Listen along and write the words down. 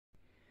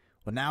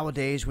Well,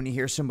 nowadays, when you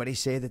hear somebody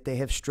say that they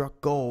have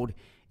struck gold,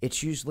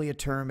 it's usually a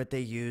term that they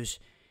use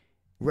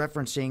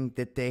referencing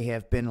that they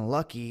have been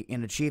lucky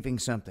in achieving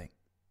something.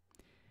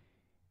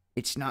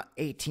 It's not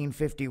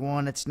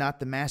 1851. It's not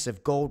the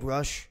massive gold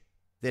rush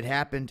that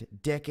happened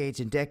decades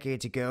and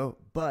decades ago,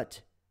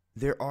 but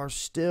there are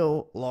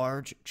still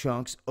large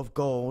chunks of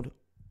gold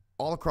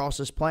all across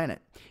this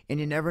planet, and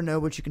you never know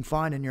what you can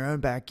find in your own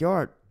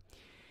backyard.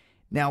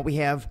 Now, we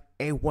have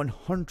a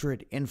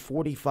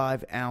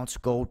 145-ounce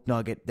gold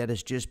nugget that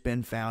has just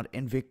been found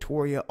in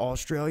Victoria,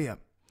 Australia.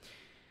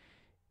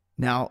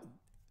 Now,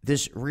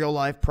 this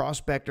real-life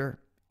prospector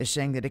is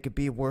saying that it could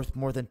be worth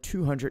more than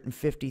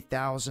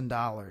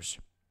 $250,000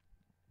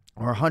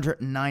 or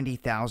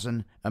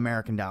 190,000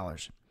 American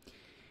dollars.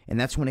 And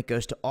that's when it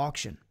goes to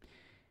auction.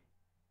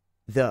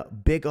 The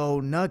big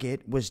old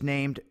nugget was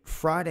named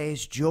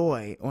Friday's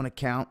Joy on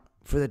account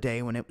for the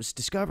day when it was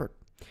discovered.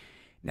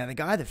 Now, the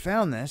guy that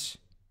found this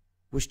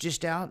was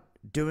just out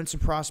doing some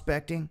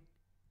prospecting.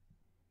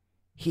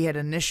 He had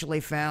initially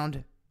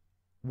found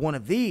one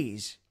of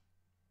these,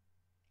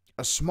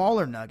 a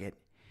smaller nugget,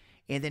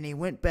 and then he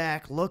went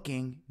back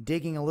looking,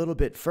 digging a little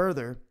bit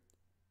further,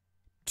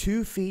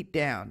 2 feet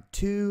down,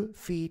 2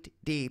 feet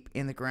deep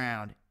in the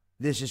ground.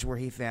 This is where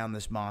he found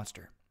this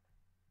monster.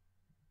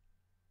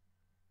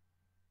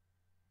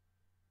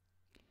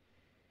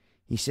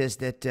 He says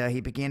that he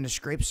began to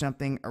scrape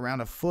something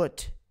around a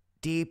foot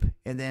deep,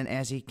 and then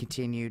as he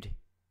continued,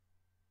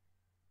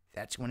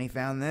 that's when he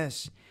found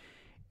this.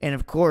 And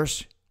of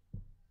course,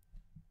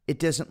 it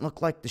doesn't look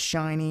like the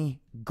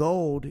shiny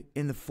gold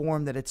in the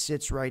form that it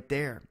sits right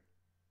there.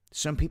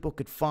 Some people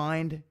could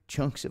find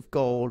chunks of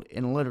gold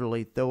and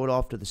literally throw it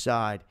off to the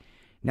side,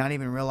 not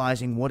even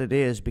realizing what it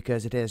is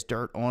because it has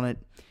dirt on it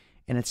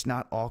and it's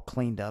not all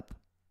cleaned up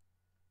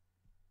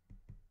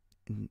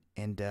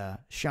and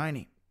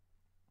shiny.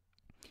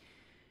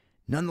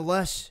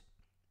 Nonetheless,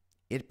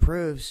 it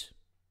proves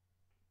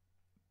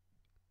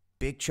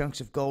big chunks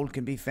of gold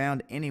can be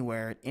found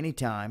anywhere at any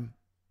time,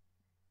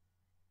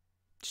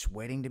 just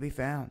waiting to be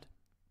found.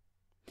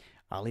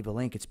 I'll leave a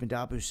link. It's been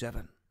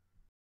Dabu7.